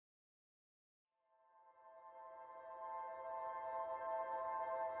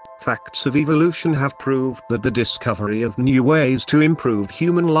Facts of evolution have proved that the discovery of new ways to improve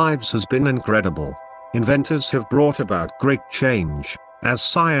human lives has been incredible. Inventors have brought about great change, as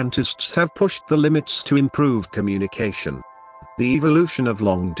scientists have pushed the limits to improve communication. The evolution of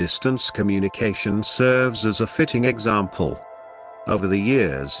long-distance communication serves as a fitting example. Over the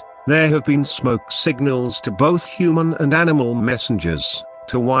years, there have been smoke signals to both human and animal messengers,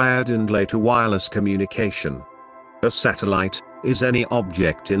 to wired and later wireless communication. A satellite is any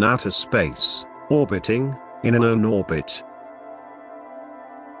object in outer space, orbiting in an known orbit.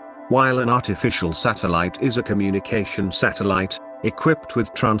 While an artificial satellite is a communication satellite, equipped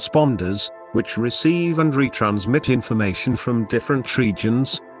with transponders, which receive and retransmit information from different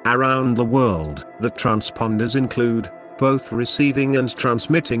regions around the world. The transponders include both receiving and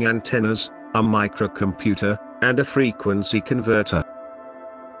transmitting antennas, a microcomputer, and a frequency converter.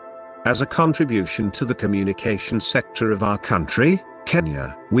 As a contribution to the communication sector of our country,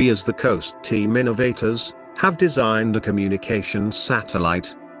 Kenya, we as the Coast Team Innovators, have designed a communications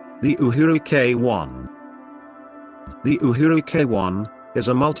satellite, the UHURU K1. The UHURU K1 is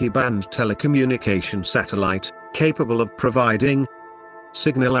a multi-band telecommunication satellite, capable of providing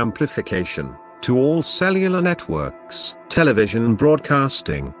signal amplification to all cellular networks, television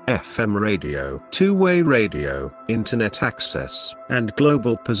broadcasting, FM radio, two-way radio, internet access, and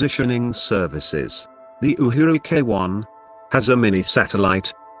global positioning services. The UHURU K1 has a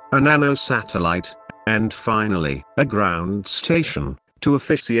mini-satellite, a nano-satellite, and finally, a ground station to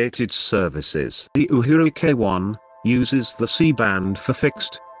officiate its services. The UHURU K1 uses the C-band for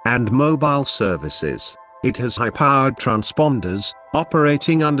fixed and mobile services. It has high-powered transponders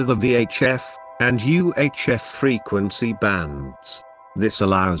operating under the VHF and UHF frequency bands. This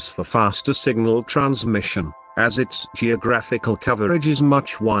allows for faster signal transmission, as its geographical coverage is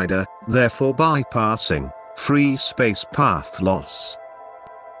much wider, therefore bypassing free space path loss.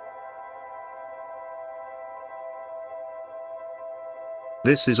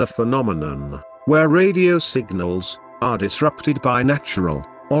 This is a phenomenon where radio signals are disrupted by natural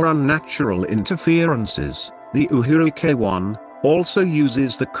or unnatural interferences. The UHURU K1 also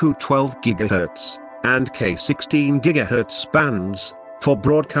uses the Ku12 GHz and K16 GHz bands for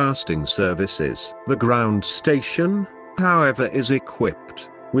broadcasting services. The ground station, however, is equipped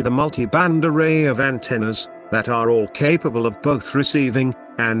with a multi-band array of antennas that are all capable of both receiving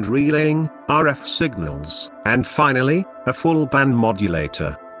and relaying RF signals, and finally, a full band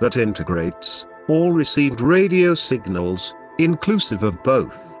modulator that integrates all received radio signals, inclusive of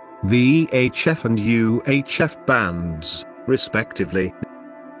both VHF and UHF bands, respectively.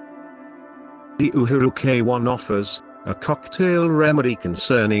 The UHURU K1 offers a cocktail remedy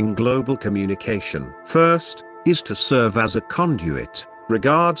concerning global communication. First, is to serve as a conduit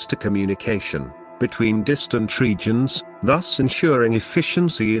regards to communication between distant regions, thus ensuring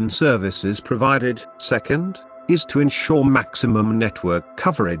efficiency in services provided. Second, is to ensure maximum network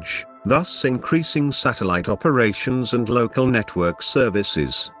coverage, thus increasing satellite operations and local network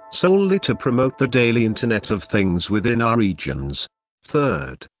services, solely to promote the daily Internet of Things within our regions.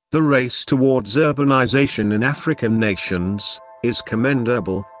 Third, the race towards urbanization in African nations is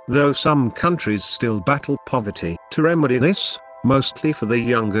commendable, though some countries still battle poverty. To remedy this, mostly for the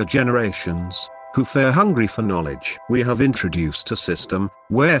younger generations, who fare hungry for knowledge, we have introduced a system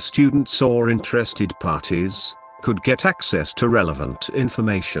where students or interested parties could get access to relevant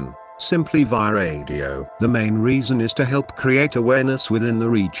information simply via radio. The main reason is to help create awareness within the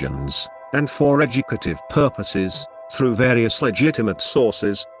regions, and for educative purposes, through various legitimate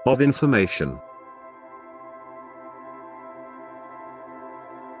sources of information.